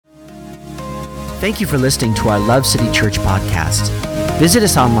Thank you for listening to our Love City Church podcast. Visit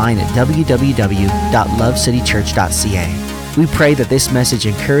us online at www.lovecitychurch.ca. We pray that this message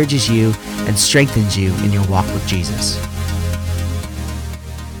encourages you and strengthens you in your walk with Jesus.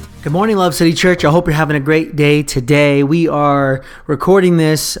 Good morning, Love City Church. I hope you're having a great day today. We are recording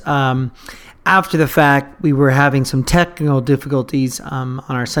this after the fact. We were having some technical difficulties on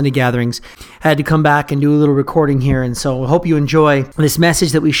our Sunday gatherings. I had to come back and do a little recording here, and so I hope you enjoy this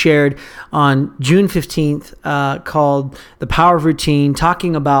message that we shared on June 15th called The Power of Routine,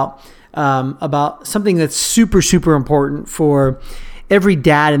 talking about something that's super, super important for every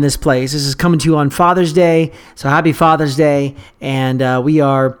dad in this place. This is coming to you on Father's Day, so happy Father's Day, and we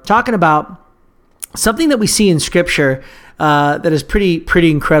are talking about something that we see in Scripture that is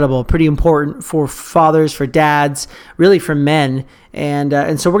pretty incredible, pretty important for fathers, for dads, really for men,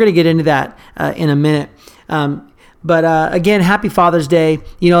 and so we're going to get into that in a minute. But again, happy Father's Day.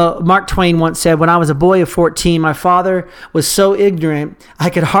 You know, Mark Twain once said, "When I was a boy of 14, my father was so ignorant,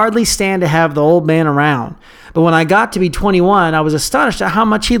 I could hardly stand to have the old man around. But when I got to be 21, I was astonished at how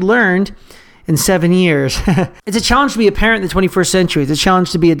much he'd learned in 7 years." It's a challenge to be a parent in the 21st century. It's a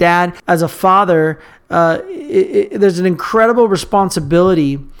challenge to be a dad. As a father, there's an incredible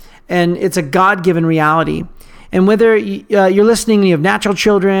responsibility, and it's a God-given reality. And whether you're listening and you have natural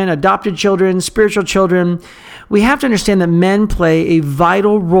children, adopted children, spiritual children, we have to understand that men play a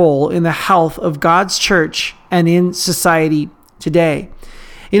vital role in the health of God's church and in society today.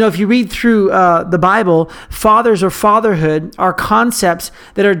 You know, if you read through the Bible, fathers or fatherhood are concepts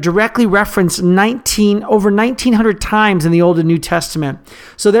that are directly referenced over 1,900 times in the Old and New Testament.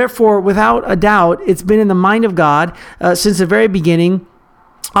 So therefore, without a doubt, it's been in the mind of God since the very beginning,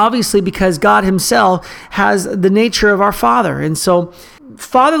 obviously because God himself has the nature of our Father. And so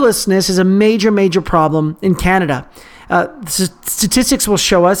fatherlessness is a major, major problem in Canada. Statistics will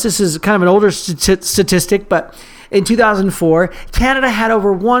show us, this is kind of an older statistic, but in 2004, Canada had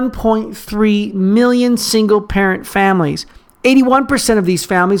over 1.3 million single-parent families. 81% of these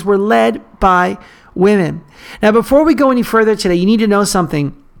families were led by women. Now, before we go any further today, you need to know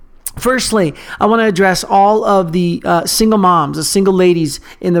something. Firstly, I want to address all of the single moms, the single ladies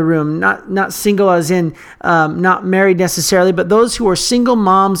in the room, not single as in not married necessarily, but those who are single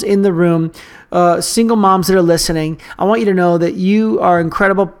moms in the room, single moms that are listening. I want you to know that you are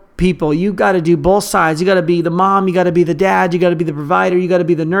incredible people. You got to do both sides. You got to be the mom, you got to be the dad, you got to be the provider, you got to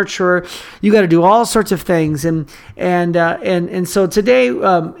be the nurturer. You got to do all sorts of things. And so today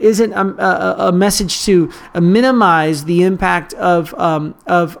isn't a message to minimize the impact of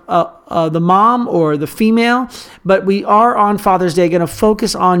the mom or the female, but we are on Father's Day going to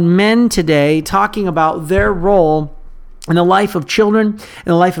focus on men today, talking about their role in the life of children, in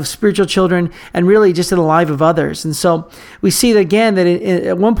the life of spiritual children, and really just in the life of others. And so we see that again, that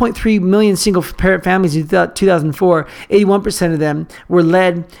at 1.3 million single parent families in 2004, 81% of them were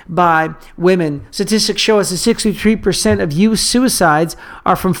led by women. Statistics show us that 63% of youth suicides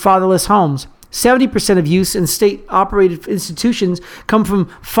are from fatherless homes. 70% of youth in state-operated institutions come from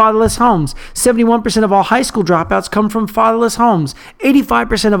fatherless homes. 71% of all high school dropouts come from fatherless homes.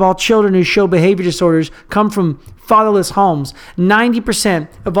 85% of all children who show behavior disorders come from fatherless homes. 90%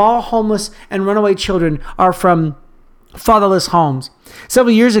 of all homeless and runaway children are from fatherless homes.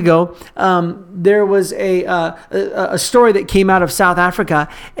 Several years ago, there was a story that came out of South Africa,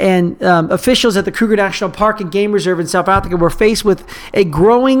 and officials at the Kruger National Park and Game Reserve in South Africa were faced with a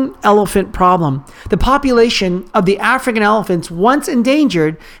growing elephant problem. The population of the African elephants, once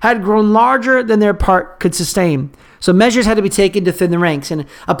endangered, had grown larger than their park could sustain. So measures had to be taken to thin the ranks, and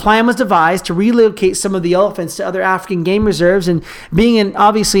a plan was devised to relocate some of the elephants to other African game reserves. And being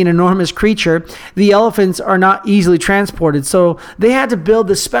obviously an enormous creature, the elephants are not easily transported. So they had to build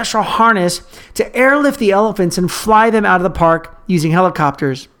this special harness to airlift the elephants and fly them out of the park using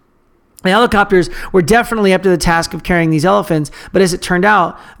helicopters. The helicopters were definitely up to the task of carrying these elephants, but as it turned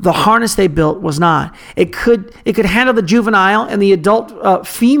out, the harness they built was not. It could handle the juvenile and the adult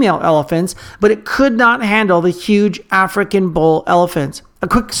female elephants, but it could not handle the huge African bull elephants. A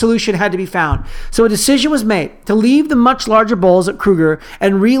quick solution had to be found. So a decision was made to leave the much larger bulls at Kruger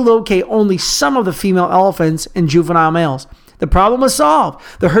and relocate only some of the female elephants and juvenile males. The problem was solved.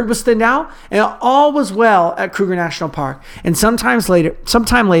 The herd was thinned out, and all was well at Kruger National Park. And sometime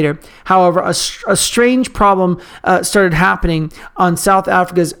later, however, a strange problem started happening on South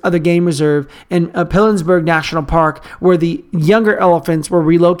Africa's other game reserve in Pilanesberg National Park, where the younger elephants were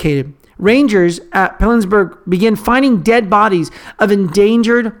relocated. Rangers at Pilanesberg began finding dead bodies of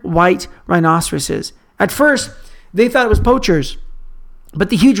endangered white rhinoceroses. At first, they thought it was poachers. But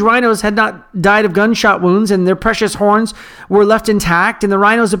the huge rhinos had not died of gunshot wounds, and their precious horns were left intact, and the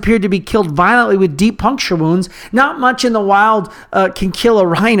rhinos appeared to be killed violently with deep puncture wounds. Not much in the wild can kill a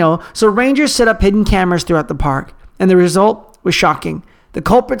rhino, so rangers set up hidden cameras throughout the park, and the result was shocking. The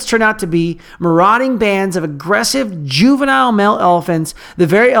culprits turned out to be marauding bands of aggressive juvenile male elephants, the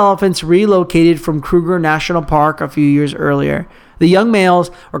very elephants relocated from Kruger National Park a few years earlier. The young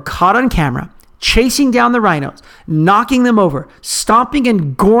males were caught on camera, chasing down the rhinos, knocking them over, stomping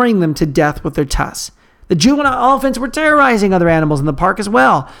and goring them to death with their tusks. The juvenile elephants were terrorizing other animals in the park as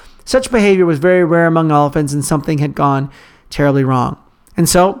well. Such behavior was very rare among elephants, and something had gone terribly wrong. And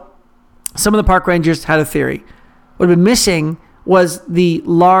so, some of the park rangers had a theory. What had been missing was the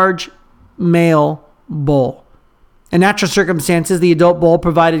large male bull. In natural circumstances, the adult bull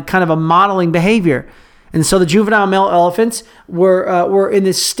provided kind of a modeling behavior. And so the juvenile male elephants were in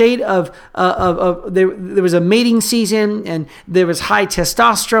this state of there was a mating season, and there was high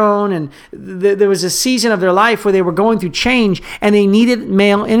testosterone, and there was a season of their life where they were going through change, and they needed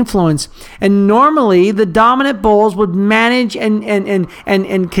male influence. And normally the dominant bulls would manage and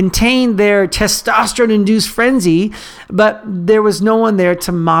contain their testosterone-induced frenzy, but there was no one there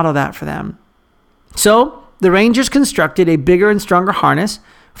to model that for them. So the rangers constructed a bigger and stronger harness,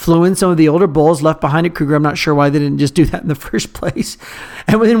 flew in some of the older bulls left behind at Kruger. I'm not sure why they didn't just do that in the first place.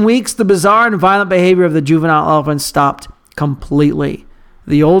 And within weeks, the bizarre and violent behavior of the juvenile elephants stopped completely.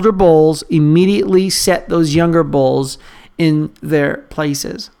 The older bulls immediately set those younger bulls in their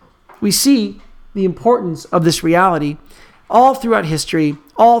places. We see the importance of this reality all throughout history,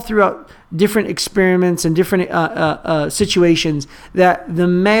 all throughout different experiments and different situations, that the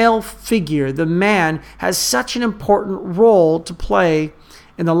male figure, the man, has such an important role to play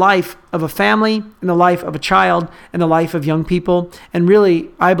in the life of a family, in the life of a child, in the life of young people, and really,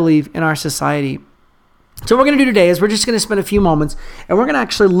 I believe, in our society. So what we're going to do today is we're just going to spend a few moments, and we're going to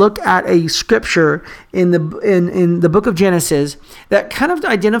actually look at a scripture in the book of Genesis that kind of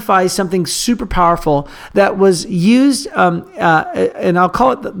identifies something super powerful that was used, and I'll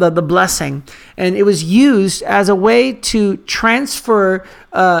call it the blessing. And it was used as a way to transfer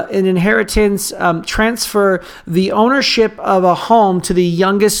an inheritance, transfer the ownership of a home to the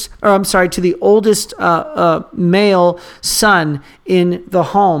to the oldest male son in the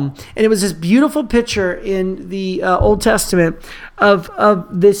home. And it was this beautiful picture in the Old Testament of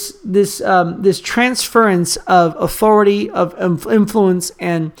this transference of authority, of influence,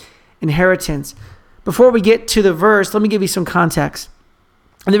 and inheritance. Before we get to the verse, let me give you some context.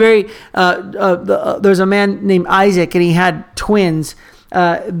 In there's a man named Isaac, and he had twins.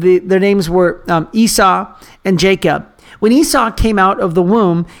 Their names were Esau and Jacob. When Esau came out of the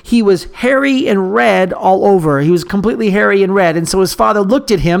womb, he was hairy and red all over. He was completely hairy and red. And so his father looked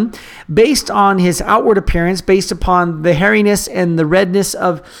at him based on his outward appearance, based upon the hairiness and the redness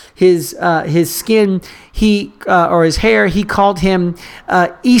of his skin, or his hair. He called him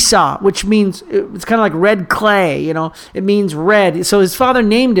Esau, which means it's kind of like red clay. It means red. So his father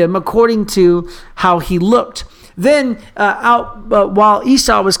named him according to how he looked. Then, while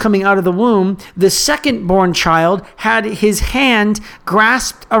Esau was coming out of the womb, the second-born child had his hand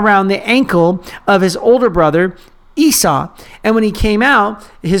grasped around the ankle of his older brother, Esau. And when he came out,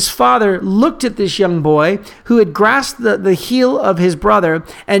 his father looked at this young boy who had grasped the heel of his brother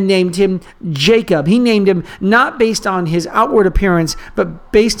and named him Jacob. He named him not based on his outward appearance,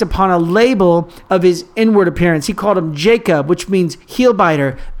 but based upon a label of his inward appearance. He called him Jacob, which means heel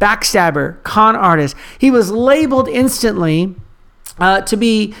biter, backstabber, con artist. He was labeled instantly to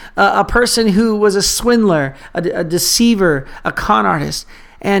be a person who was a swindler, a deceiver, a con artist.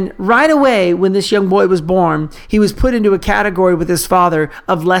 And right away, when this young boy was born, he was put into a category with his father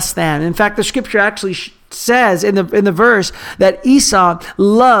of less than. In fact, the scripture actually says in the verse that Isaac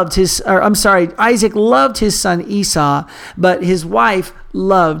loved his son Esau, but his wife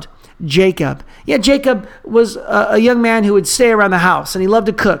loved Jacob. Yeah, Jacob was a young man who would stay around the house, and he loved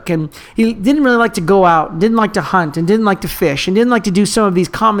to cook, and he didn't really like to go out, didn't like to hunt, and didn't like to fish, and didn't like to do some of these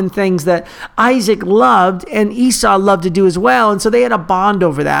common things that Isaac loved and Esau loved to do as well. And so they had a bond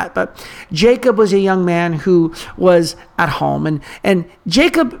over that. But Jacob was a young man who was at home, and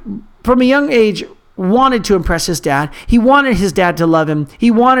Jacob, from a young age, wanted to impress his dad. He wanted his dad to love him.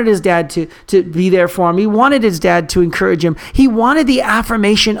 He wanted his dad to be there for him. He wanted his dad to encourage him. He wanted the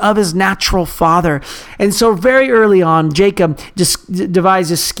affirmation of his natural father. And so very early on, Jacob just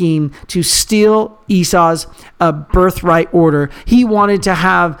devised a scheme to steal Esau's birthright order. He wanted to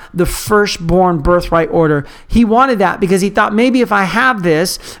have the firstborn birthright order. He wanted that because he thought, maybe if I have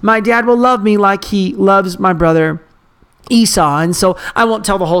this, my dad will love me like he loves my brother Esau. And so I won't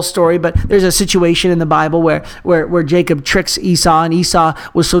tell the whole story, but there's a situation in the Bible where Jacob tricks Esau, and Esau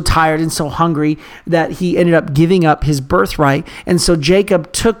was so tired and so hungry that he ended up giving up his birthright. And so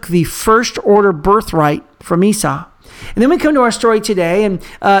Jacob took the first order birthright from Esau. And then we come to our story today, and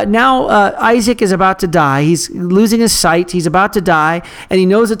now Isaac is about to die. He's losing his sight. He's about to die, and he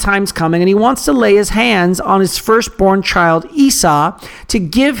knows the time's coming, and he wants to lay his hands on his firstborn child, Esau, to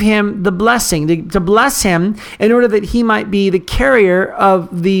give him the blessing, to bless him in order that he might be the carrier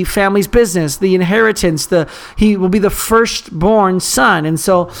of the family's business, the inheritance. He will be the firstborn son. And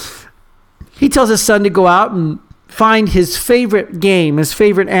so he tells his son to go out and find his favorite game, his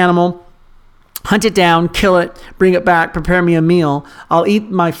favorite animal, hunt it down, kill it, bring it back, prepare me a meal. I'll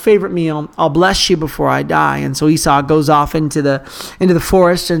eat my favorite meal. I'll bless you before I die. And so Esau goes off into the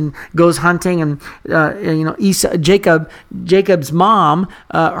forest and goes hunting. And Jacob's mom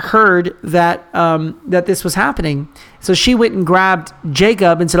heard that this was happening. So she went and grabbed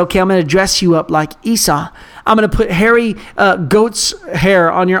Jacob and said, "Okay, I'm going to dress you up like Esau. I'm going to put hairy goat's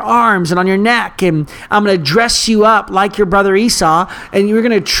hair on your arms and on your neck, and I'm going to dress you up like your brother Esau, and you're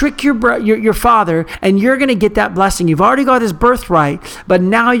going to trick your father, and you're going to get that blessing. You've already got his birthright, but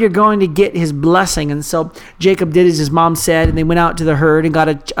now you're going to get his blessing." And so Jacob did as his mom said, and they went out to the herd and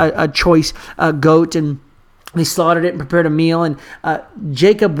got a choice goat, and they slaughtered it and prepared a meal. And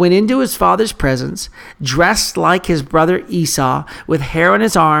Jacob went into his father's presence, dressed like his brother Esau, with hair on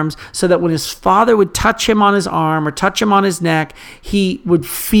his arms, so that when his father would touch him on his arm or touch him on his neck, he would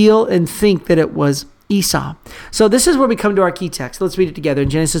feel and think that it was Esau. So this is where we come to our key text. Let's read it together in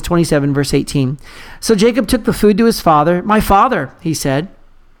Genesis 27, verse 18. So Jacob took the food to his father. "My father," he said.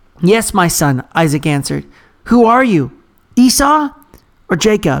 "Yes, my son," Isaac answered. "Who are you, Esau or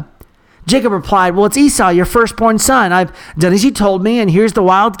Jacob?" Jacob replied, "Well, it's Esau, your firstborn son. I've done as you told me, and here's the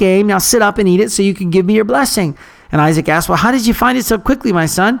wild game. Now sit up and eat it so you can give me your blessing." And Isaac asked, "Well, how did you find it so quickly, my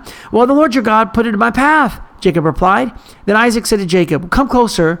son?" "Well, the Lord your God put it in my path," Jacob replied. Then Isaac said to Jacob, "Come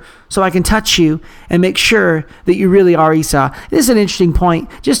closer so I can touch you and make sure that you really are Esau." This is an interesting point,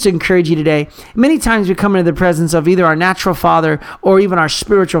 just to encourage you today. Many times we come into the presence of either our natural father or even our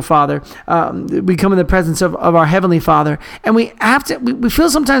spiritual father. We come in the presence of our heavenly Father, and we feel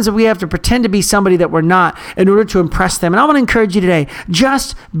sometimes that we have to pretend to be somebody that we're not in order to impress them. And I want to encourage you today,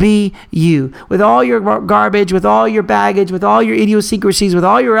 just be you. With all your garbage, with all your baggage, with all your idiosyncrasies, with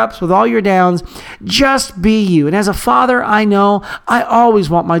all your ups, with all your downs, just be you. And as a father, I know I always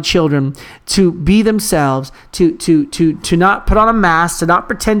want my children to be themselves, to not put on a mask, to not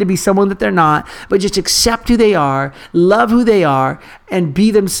pretend to be someone that they're not, but just accept who they are, love who they are, and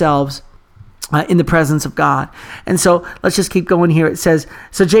be themselves in the presence of God. And so let's just keep going here. It says,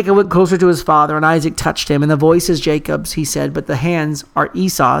 so Jacob went closer to his father, and Isaac touched him. And the voice is Jacob's, he said, but the hands are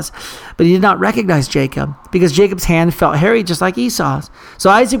Esau's. But he did not recognize Jacob, because Jacob's hand felt hairy just like Esau's. So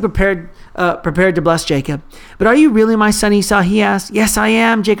Isaac prepared to bless Jacob. "But are you really my son Esau?" he asked. "Yes, I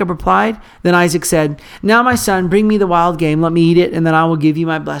am," Jacob replied. Then Isaac said, "Now, my son, bring me the wild game. Let me eat it, and then I will give you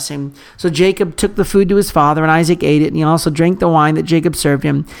my blessing." So Jacob took the food to his father, and Isaac ate it, and he also drank the wine that Jacob served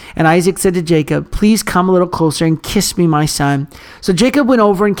him. And Isaac said to Jacob, "Please come a little closer and kiss me, my son." So Jacob went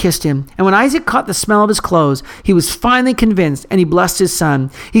over and kissed him. And when Isaac caught the smell of his clothes, he was finally convinced, and he blessed his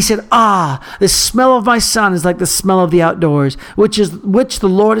son. He said, "Ah, the smell of my son is like the smell of the outdoors, which the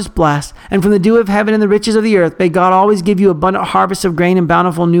Lord has blessed. And from the dew of heaven and the riches of the earth, may God always give you abundant harvest of grain and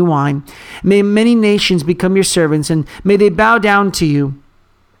bountiful new wine. May many nations become your servants, and may they bow down to you.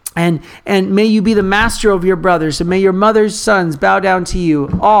 And may you be the master of your brothers, and may your mother's sons bow down to you.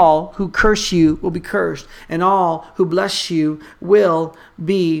 All who curse you will be cursed, and all who bless you will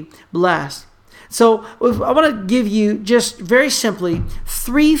be blessed." So I want to give you just very simply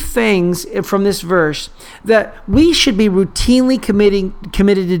 3 things from this verse that we should be routinely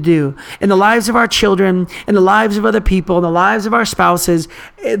committed to do in the lives of our children, in the lives of other people, in the lives of our spouses.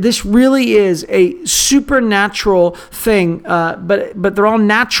 This really is a supernatural thing, but they're all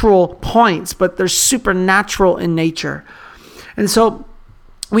natural points, but they're supernatural in nature. And so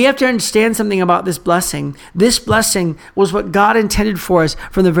we have to understand something about this blessing. This blessing was what God intended for us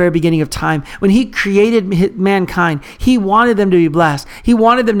from the very beginning of time. When he created mankind, he wanted them to be blessed. He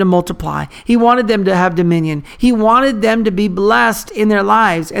wanted them to multiply. He wanted them to have dominion. He wanted them to be blessed in their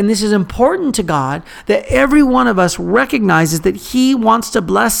lives. And this is important to God, that every one of us recognizes that he wants to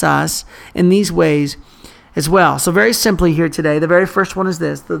bless us in these ways as well. So very simply here today, the very first one is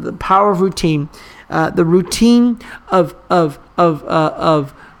this, the power of routine. The routine of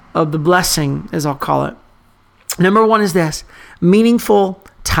the blessing, as I'll call it. Number 1 is this, meaningful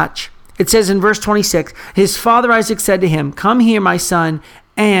touch. It says in verse 26, his father Isaac said to him, "Come here, my son,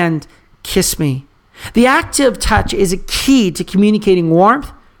 and kiss me." The act of touch is a key to communicating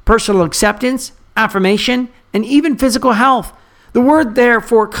warmth, personal acceptance, affirmation, and even physical health. The word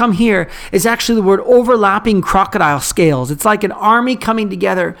therefore, come here, is actually the word overlapping crocodile scales. It's like an army coming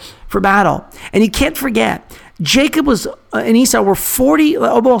together for battle. And you can't forget, Jacob and Esau were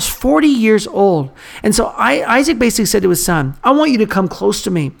almost 40 years old. And so Isaac basically said to his son, I want you to come close to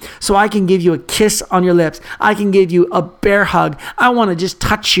me so I can give you a kiss on your lips. I can give you a bear hug. I want to just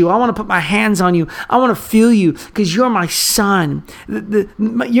touch you. I want to put my hands on you. I want to feel you because you're my son.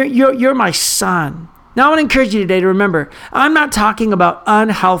 You're my son. Now, I want to encourage you today to remember, I'm not talking about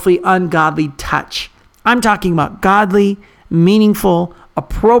unhealthy, ungodly touch. I'm talking about godly, meaningful,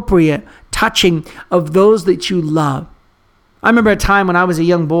 appropriate touching of those that you love. I remember a time when I was a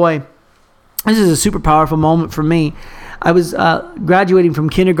young boy. This is a super powerful moment for me. I was graduating from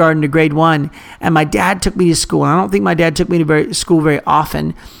kindergarten to grade 1, and my dad took me to school. And I don't think my dad took me to school very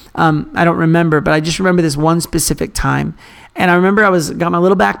often. I don't remember, but I just remember this one specific time. And I remember got my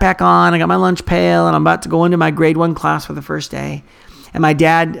little backpack on, I got my lunch pail, and I'm about to go into my grade 1 class for the first day. And my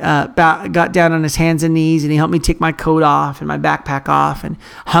dad got down on his hands and knees, and he helped me take my coat off and my backpack off and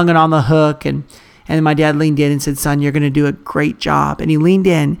hung it on the hook. And my dad leaned in and said, son, you're going to do a great job. And he leaned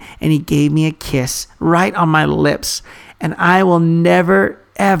in and he gave me a kiss right on my lips. And I will never,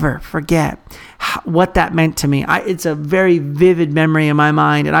 ever forget what that meant to me. It's a very vivid memory in my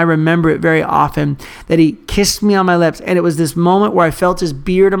mind, and I remember it very often that he kissed me on my lips, and it was this moment where I felt his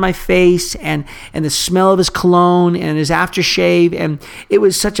beard on my face and the smell of his cologne and his aftershave, and it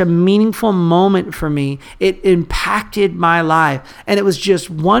was such a meaningful moment for me. It impacted my life, and it was just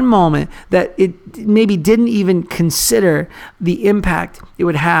one moment that it maybe didn't even consider the impact it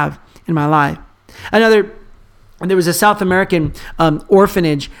would have in my life. There was a South American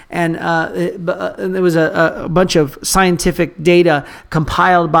orphanage, and there was a bunch of scientific data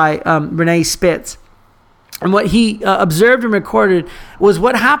compiled by Renee Spitz. And what he observed and recorded was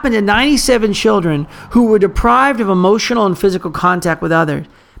what happened to 97 children who were deprived of emotional and physical contact with others.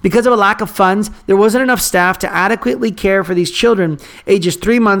 Because of a lack of funds, there wasn't enough staff to adequately care for these children ages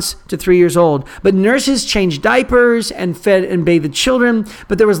 3 months to 3 years old. But nurses changed diapers and fed and bathed the children,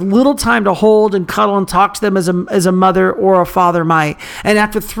 but there was little time to hold and cuddle and talk to them as a mother or a father might. And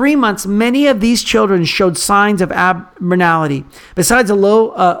after 3 months, many of these children showed signs of abnormality. Besides a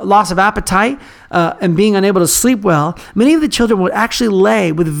loss of appetite and being unable to sleep well, many of the children would actually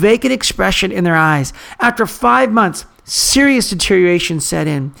lay with vacant expression in their eyes. After 5 months, serious deterioration set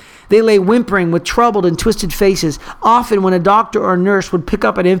in. They lay whimpering with troubled and twisted faces. Often when a doctor or a nurse would pick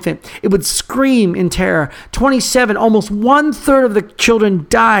up an infant, it would scream in terror. 27, almost 1/3 of the children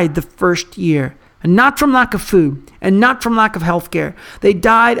died the first year. And not from lack of food and not from lack of health care. They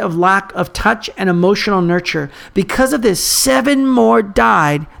died of lack of touch and emotional nurture. Because of this, 7 more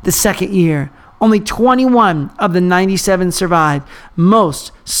died the second year. Only 21 of the 97 survived,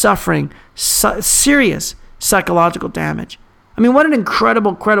 most suffering serious psychological damage. I mean, what an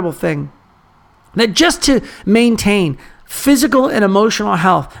incredible thing. That just to maintain physical and emotional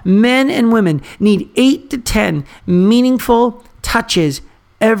health, men and women need 8 to 10 meaningful touches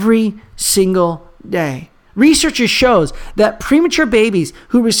every single day. Researchers shows that premature babies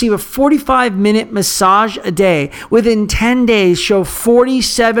who receive a 45-minute massage a day within 10 days show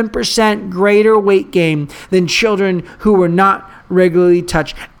 47% greater weight gain than children who were not regularly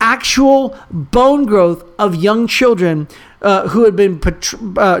touched. Actual bone growth of young children who had been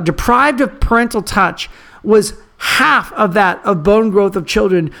deprived of parental touch was half of that of bone growth of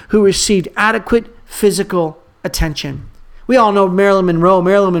children who received adequate physical attention. We all know Marilyn Monroe.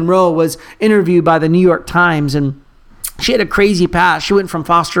 Marilyn Monroe was interviewed by the New York Times, and she had a crazy past. She went from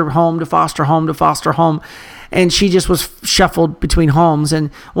foster home to foster home to foster home, and she just was shuffled between homes. And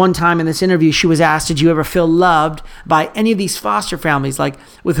one time in this interview, she was asked, did you ever feel loved by any of these foster families, like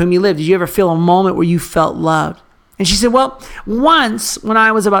with whom you lived? Did you ever feel a moment where you felt loved? And she said, well, once when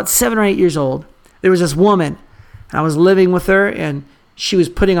I was about 7 or 8 years old, there was this woman, and I was living with her, and she was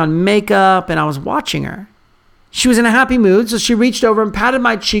putting on makeup, and I was watching her. She was in a happy mood, so she reached over and patted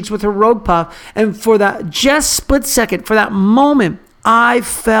my cheeks with her robe puff. And for that just split second, for that moment, I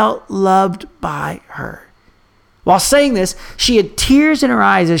felt loved by her. While saying this, she had tears in her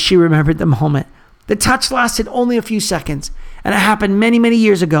eyes as she remembered the moment. The touch lasted only a few seconds, and it happened many, many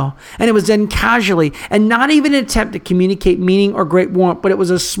years ago. And it was done casually, and not even an attempt to communicate meaning or great warmth, but it was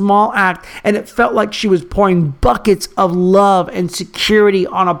a small act, and it felt like she was pouring buckets of love and security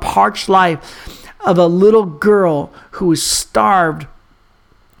on a parched life of a little girl who was starved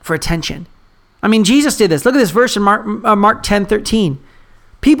for attention. I mean, Jesus did this. Look at this verse in Mark 10:13.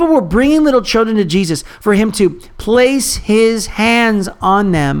 People were bringing little children to Jesus for him to place his hands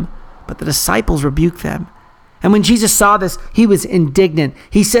on them, But the disciples rebuked them. And when Jesus saw this, he was indignant.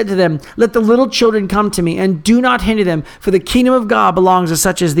 He said to them, "Let the little children come to me, and do not hinder them, for the kingdom of God belongs to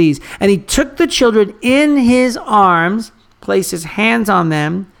such as these." And he took the children in his arms, placed his hands on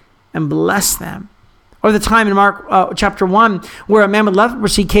them, and blessed them. Or the time in Mark chapter 1, where a man with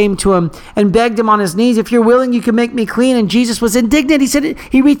leprosy came to him and begged him on his knees, "If you're willing, you can make me clean." And Jesus was indignant. He said,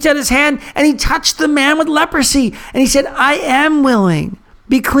 he reached out his hand and he touched the man with leprosy. And he said, "I am willing,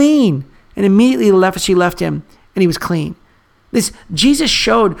 be clean." And immediately the leprosy left him and he was clean. Jesus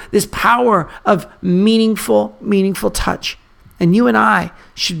showed this power of meaningful touch. And you and I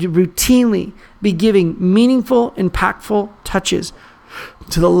should routinely be giving meaningful, impactful touches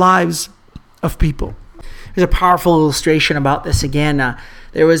to the lives of people. There's a powerful illustration about this again.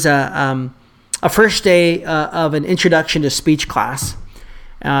 There was a first day of an introduction to speech class,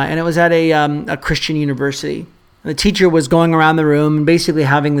 and it was at a Christian university. And the teacher was going around the room and basically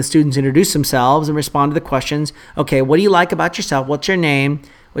having the students introduce themselves and respond to the questions. Okay, what do you like about yourself? What's your name?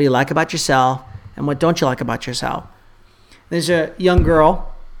 What do you like about yourself? And what don't you like about yourself? There's a young girl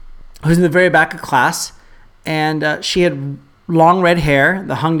who's in the very back of class, and she had long red hair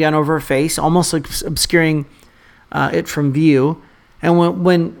that hung down over her face, almost like obscuring it from view. And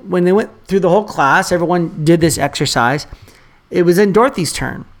when they went through the whole class, everyone did this exercise. It was then Dorothy's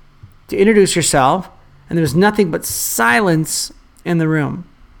turn to introduce herself, and there was nothing but silence in the room.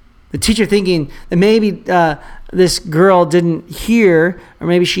 The teacher thinking that maybe this girl didn't hear, or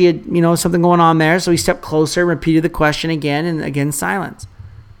maybe she had something going on there, so he stepped closer and repeated the question again, and again silence.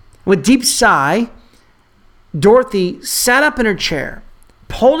 With a deep sigh, Dorothy sat up in her chair,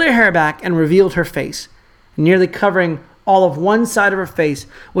 pulled her hair back, and revealed her face. Nearly covering all of one side of her face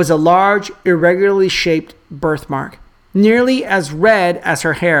was a large, irregularly shaped birthmark, nearly as red as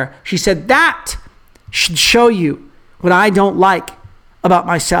her hair. She said, "That should show you what I don't like about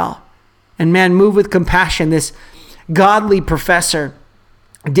myself." And man, moved with compassion, this godly professor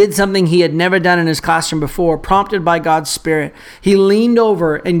did something he had never done in his classroom before. Prompted by God's Spirit, he leaned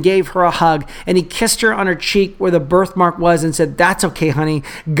over and gave her a hug, and he kissed her on her cheek where the birthmark was and said, "That's okay, honey.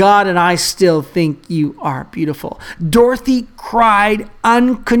 God and I still think you are beautiful." Dorothy cried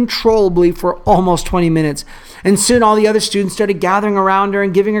uncontrollably for almost 20 minutes. And soon all the other students started gathering around her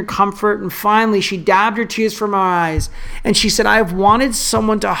and giving her comfort. And finally, she dabbed her tears from her eyes. And she said, "I've wanted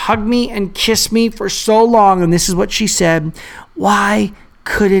someone to hug me and kiss me for so long." And this is what she said: "Why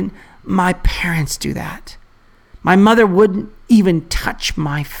couldn't my parents do that? My mother wouldn't even touch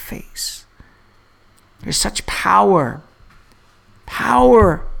my face." There's such power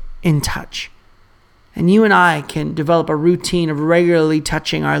in touch. And you and I can develop a routine of regularly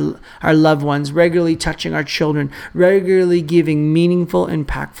touching our loved ones, regularly touching our children, regularly giving meaningful,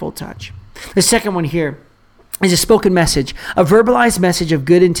 impactful touch. The second one here is a spoken message, a verbalized message of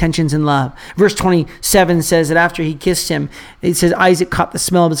good intentions and love. Verse 27 says that after he kissed him, it says Isaac caught the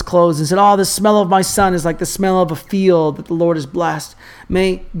smell of his clothes and said, "Oh, the smell of my son is like the smell of a field that the Lord has blessed.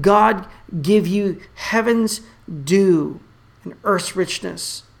 May God give you heaven's dew and earth's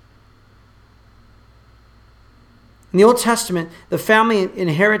richness." In the Old Testament, the family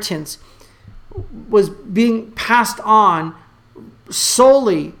inheritance was being passed on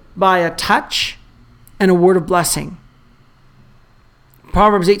solely by a touch and a word of blessing.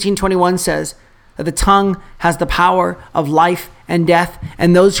 Proverbs 18:21 says that the tongue has the power of life and death,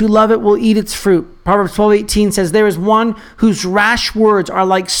 and those who love it will eat its fruit. Proverbs 12:18 says, "There is one whose rash words are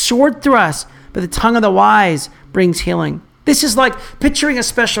like sword thrusts, but the tongue of the wise brings healing." This is like picturing a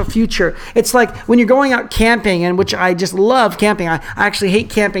special future. It's like when you're going out camping, and which I just love camping. I actually hate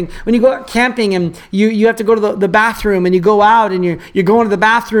camping. When you go out camping and you have to go to the bathroom, and you go out and you're going to the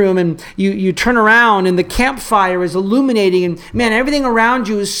bathroom, and you turn around and the campfire is illuminating, and man, everything around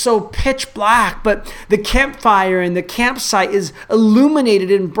you is so pitch black, but the campfire and the campsite is illuminated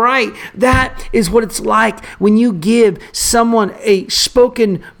and bright. That is what it's like when you give someone a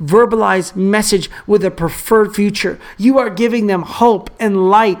spoken, verbalized message with a preferred future. You are giving them hope and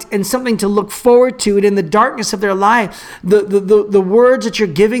light and something to look forward to. And in the darkness of their life, the words that you're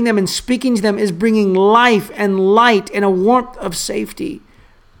giving them and speaking to them is bringing life and light and a warmth of safety.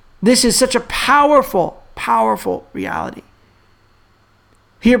 This is such a powerful reality.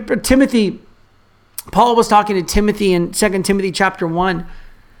 Here, Timothy, Paul was talking to Timothy in 2 Timothy chapter 1,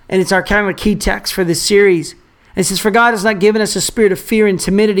 and it's our kind of key text for this series. And it says, "For God has not given us a spirit of fear and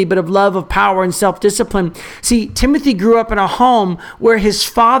timidity, but of love, of power, and self-discipline." See, Timothy grew up in a home where his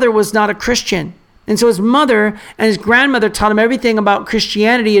father was not a Christian. And so his mother and his grandmother taught him everything about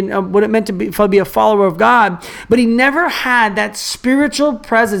Christianity and what it meant to be a follower of God. But he never had that spiritual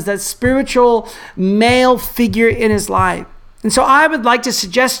presence, that spiritual male figure in his life. And so I would like to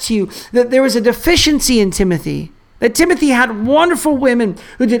suggest to you that there was a deficiency in Timothy. That Timothy had wonderful women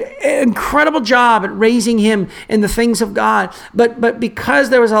who did an incredible job at raising him in the things of God. But because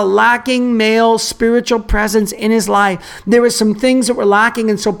there was a lacking male spiritual presence in his life, there were some things that were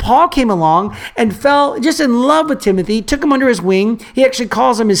lacking. And so Paul came along and fell just in love with Timothy, took him under his wing. He actually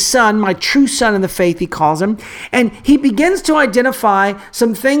calls him his son, my true son in the faith, he calls him. And he begins to identify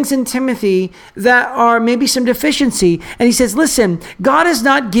some things in Timothy that are maybe some deficiency. And he says, listen, God has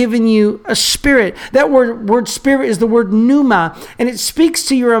not given you a spirit. That word spirit is the word pneuma, and it speaks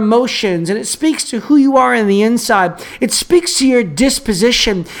to your emotions, and it speaks to who you are on the inside. It speaks to your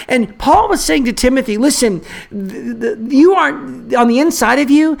disposition. And Paul was saying to Timothy, listen, you are on the inside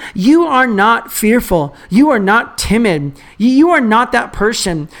of you, you are not fearful. You are not timid. You are not that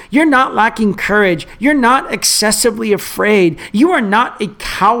person. You're not lacking courage. You're not excessively afraid. You are not a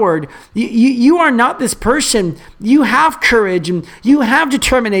coward. You are not this person. You have courage, and you have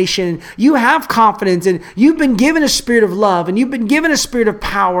determination. You have confidence, and you've been given a spirit of love, and you've been given a spirit of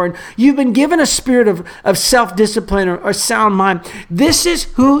power, and you've been given a spirit of self-discipline or sound mind. This is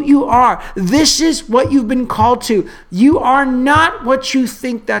who you are. This is what you've been called to. You are not what you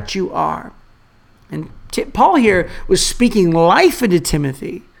think that you are. And Paul here was speaking life into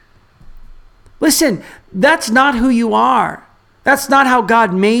Timothy. Listen, that's not who you are. That's not how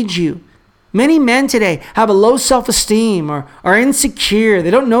God made you. Many men today have a low self-esteem or are insecure.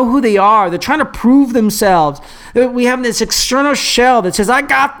 They don't know who they are. They're trying to prove themselves. We have this external shell that says, I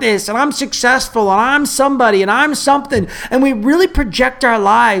got this, and I'm successful, and I'm somebody, and I'm something. And we really project our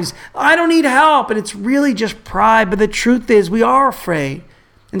lives. I don't need help. And it's really just pride. But the truth is, we are afraid.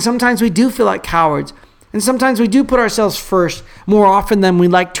 And sometimes we do feel like cowards. And sometimes we do put ourselves first more often than we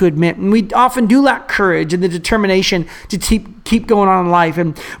like to admit. And we often do lack courage and the determination to keep going on in life.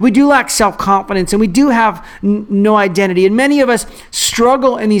 And we do lack self-confidence, and we do have no identity. And many of us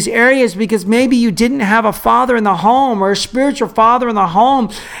struggle in these areas because maybe you didn't have a father in the home or a spiritual father in the home.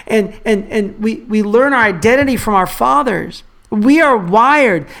 And we learn our identity from our fathers. We are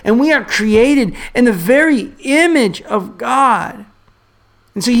wired and we are created in the very image of God.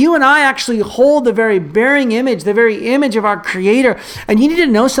 And so you and I actually hold the very bearing image, the very image of our Creator. And you need to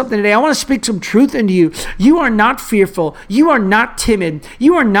know something today. I want to speak some truth into you. You are not fearful. You are not timid.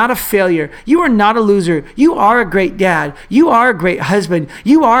 You are not a failure. You are not a loser. You are a great dad. You are a great husband.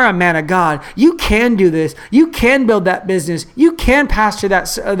 You are a man of God. You can do this. You can build that business. You can pastor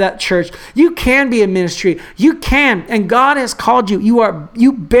that church. You can be a ministry. You can. And God has called you.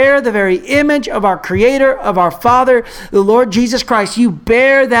 You bear the very image of our Creator, of our Father, the Lord Jesus Christ. You bear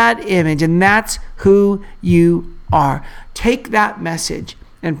that image, and that's who you are. Take that message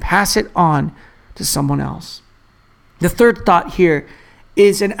and pass it on to someone else. The third thought here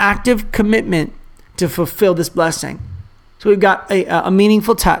is an active commitment to fulfill this blessing. So we've got a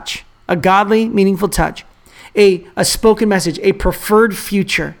meaningful touch, a godly, meaningful touch, a spoken message, a preferred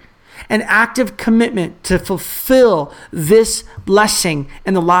future, an active commitment to fulfill this blessing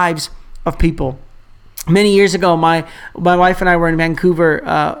in the lives of people. Many years ago, my wife and I were in Vancouver,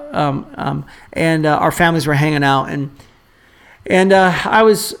 and our families were hanging out, and I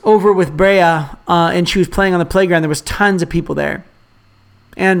was over with Brea, and she was playing on the playground. There was tons of people there,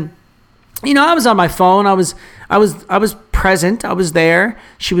 and I was on my phone. I was present. I was there.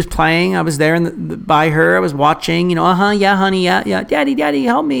 She was playing. I was there by her. I was watching. Yeah, honey, yeah, daddy,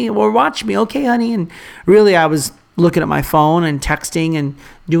 help me or watch me. Okay, honey, and really, I was looking at my phone and texting and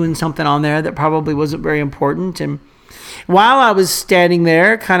doing something on there that probably wasn't very important. And while I was standing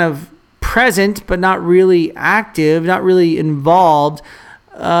there, kind of present, but not really active, not really involved,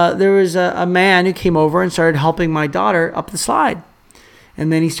 there was a man who came over and started helping my daughter up the slide.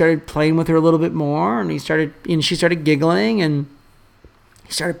 And then he started playing with her a little bit more, and she started giggling, and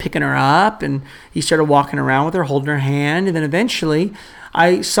he started picking her up, and he started walking around with her, holding her hand. And then eventually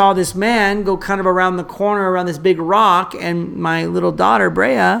I saw this man go kind of around the corner, around this big rock, and my little daughter,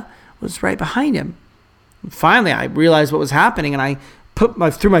 Brea, was right behind him. And finally, I realized what was happening, and I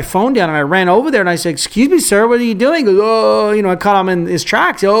threw my phone down, and I ran over there, and I said, "Excuse me, sir, what are you doing?" He goes, I caught him in his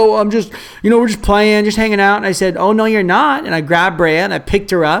tracks. I'm just, we're just playing, just hanging out. And I said, "Oh, no, you're not." And I grabbed Brea, and I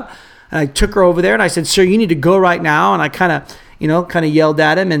picked her up, and I took her over there, and I said, "Sir, you need to go right now." And I kind of yelled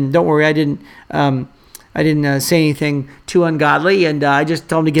at him, and don't worry, I didn't say anything too ungodly, and I just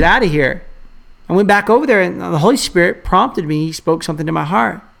told him to get out of here. I went back over there, and the Holy Spirit prompted me. He spoke something to my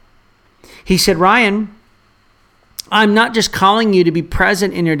heart. He said, "Ryan, I'm not just calling you to be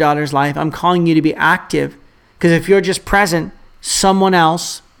present in your daughter's life. I'm calling you to be active, because if you're just present, someone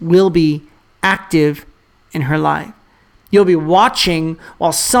else will be active in her life. You'll be watching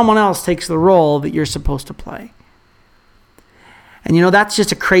while someone else takes the role that you're supposed to play." And that's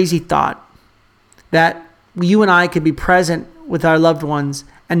just a crazy thought, that you and I could be present with our loved ones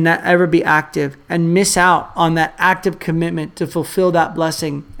and not ever be active and miss out on that active commitment to fulfill that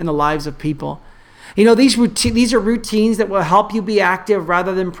blessing in the lives of people. These are routines that will help you be active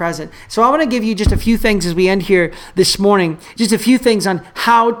rather than present. So I want to give you just a few things as we end here this morning, just a few things on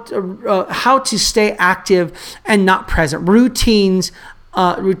how to stay active and not present. Routines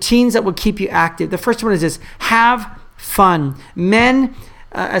that will keep you active. The first one is this: have fun. Men,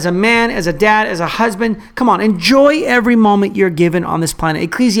 as a man, as a dad, as a husband, come on, enjoy every moment you're given on this planet.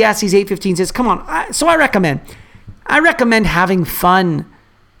 Ecclesiastes 8:15 says, come on. I recommend having fun,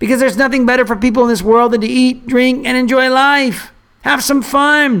 because there's nothing better for people in this world than to eat, drink, and enjoy life. Have some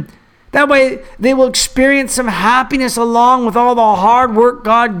fun. That way they will experience some happiness along with all the hard work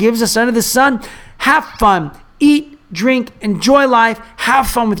God gives us under the sun. Have fun. Eat, drink, enjoy life. Have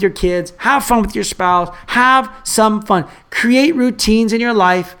fun with your kids. Have fun with your spouse. Have some fun. Create routines in your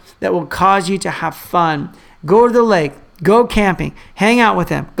life that will cause you to have fun. Go to the lake. Go camping. Hang out with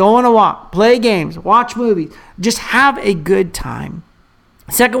them. Go on a walk. Play games. Watch movies. Just have a good time.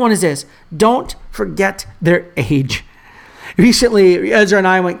 Second one is this: don't forget their age. Recently, Ezra and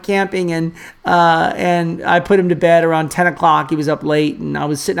I went camping, and I put him to bed around 10 o'clock. He was up late, and I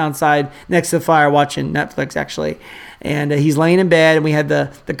was sitting outside next to the fire watching Netflix, actually. And he's laying in bed, and we had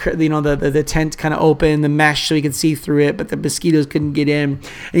the tent kind of open, the mesh, so he could see through it, but the mosquitoes couldn't get in. And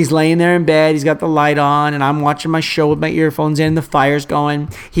he's laying there in bed. He's got the light on, and I'm watching my show with my earphones in. The fire's going.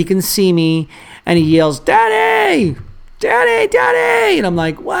 He can see me, and he yells, "Daddy! Daddy, Daddy!" And I'm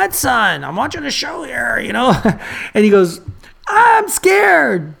like, "What, son? I'm watching a show here, And he goes, "I'm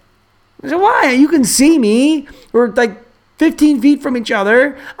scared." I said, "Why? You can see me. We're like 15 feet from each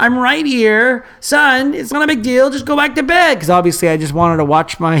other. I'm right here. Son, it's not a big deal. Just go back to bed." Because obviously I just wanted to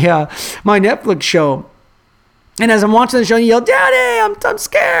watch my Netflix show. And as I'm watching the show, he yelled, "Daddy, I'm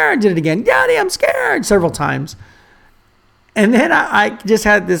scared." Did it again. "Daddy, I'm scared," several times. And then I just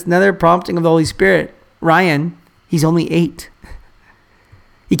had this another prompting of the Holy Spirit. Ryan, he's only 8.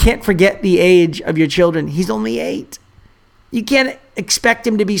 You can't forget the age of your children. He's only 8. You can't expect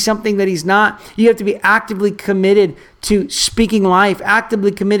him to be something that he's not. You have to be actively committed to speaking life,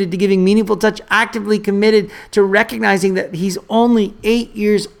 actively committed to giving meaningful touch, actively committed to recognizing that he's only 8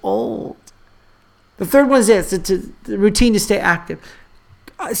 years old. The third one is this: it's the routine to stay active.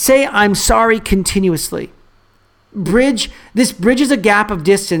 Say "I'm sorry" continuously. This bridges a gap of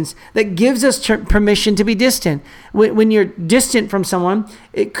distance that gives us permission to be distant. When you're distant from someone,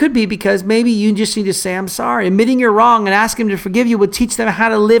 it could be because maybe you just need to say "I'm sorry." Admitting you're wrong and asking him to forgive you will teach them how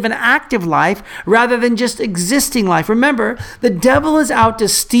to live an active life rather than just existing life. Remember, the devil is out to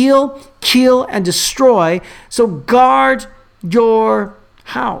steal, kill, and destroy, so guard your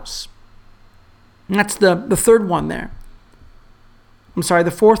house. And that's the third one there.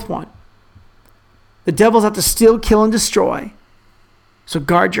 The fourth one. The devil's out to steal, kill, and destroy. So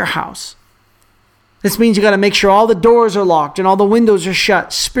guard your house. This means you got to make sure all the doors are locked and all the windows are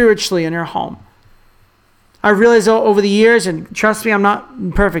shut spiritually in your home. I've realized over the years, and trust me, I'm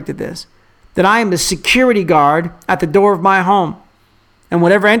not perfect at this, that I am the security guard at the door of my home. And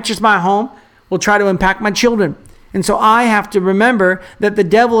whatever enters my home will try to impact my children. And so I have to remember that the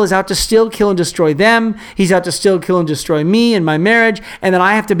devil is out to steal, kill, and destroy them. He's out to steal, kill, and destroy me and my marriage. And then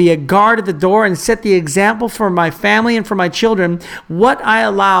I have to be a guard at the door and set the example for my family and for my children, what I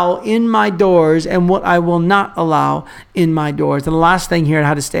allow in my doors and what I will not allow in my doors. And the last thing here on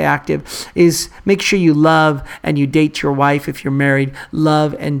how to stay active is make sure you love and you date your wife. If you're married,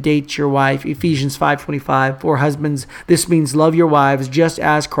 love and date your wife. Ephesians 5:25, for husbands, this means love your wives just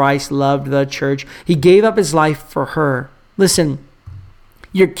as Christ loved the church. He gave up his life for her. Listen,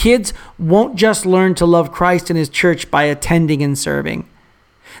 your kids won't just learn to love Christ and his church by attending and serving.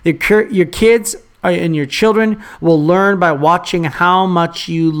 Your kids and your children will learn by watching how much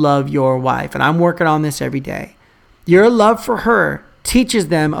you love your wife. And I'm working on this every day. Your love for her teaches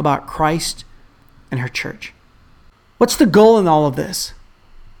them about Christ and her church. What's the goal in all of this?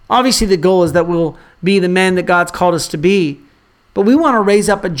 Obviously, the goal is that we'll be the men that God's called us to be. But we want to raise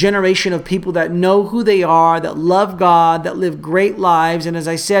up a generation of people that know who they are, that love God, that live great lives. And as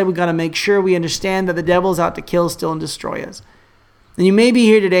I said, we got to make sure we understand that the devil's out to kill, steal, and destroy us. And you may be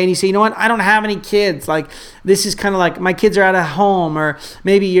here today and you say, "You know what? I don't have any kids. Like, this is kind of like my kids are out of home," or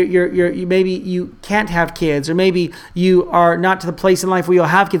maybe maybe you can't have kids, or maybe you are not to the place in life where you'll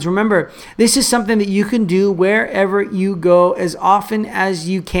have kids. Remember, this is something that you can do wherever you go, as often as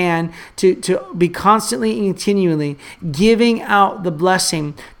you can, to be constantly and continually giving out the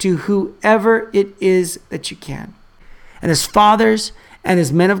blessing to whoever it is that you can. And as fathers and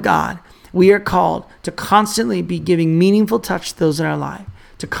as men of God, We are called to constantly be giving meaningful touch to those in our life,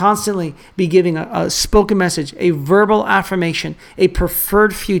 to constantly be giving a spoken message, a verbal affirmation, a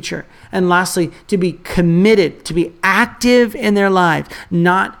preferred future, and lastly, to be committed, to be active in their lives,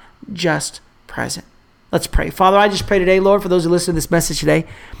 not just present. Let's pray. Father, I just pray today, Lord, for those who listen to this message today,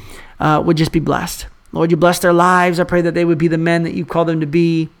 would just be blessed. Lord, you bless their lives. I pray that they would be the men that you call them to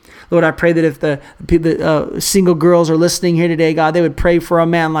be. Lord, I pray that if the single girls are listening here today, God, they would pray for a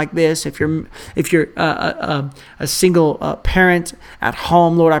man like this. If you're a single parent at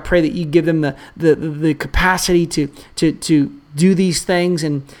home, Lord, I pray that you give them the capacity to do these things,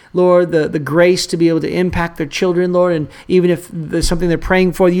 and Lord, the grace to be able to impact their children, Lord. And even if there's something they're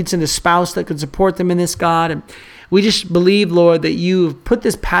praying for, you'd send a spouse that could support them in this, God. And we just believe, Lord, that you've put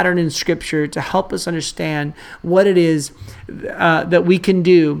this pattern in Scripture to help us understand what it is that we can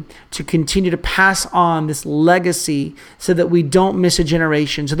do to continue to pass on this legacy so that we don't miss a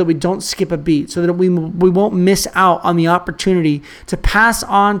generation, so that we don't skip a beat, so that we won't miss out on the opportunity to pass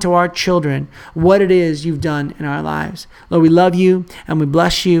on to our children what it is you've done in our lives. Lord, we love you and we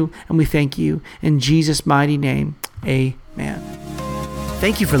bless you and we thank you. In Jesus' mighty name, amen.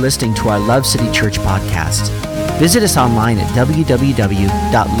 Thank you for listening to our Love City Church podcast. Visit us online at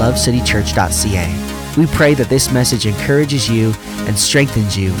www.lovecitychurch.ca. We pray that this message encourages you and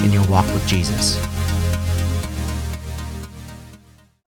strengthens you in your walk with Jesus.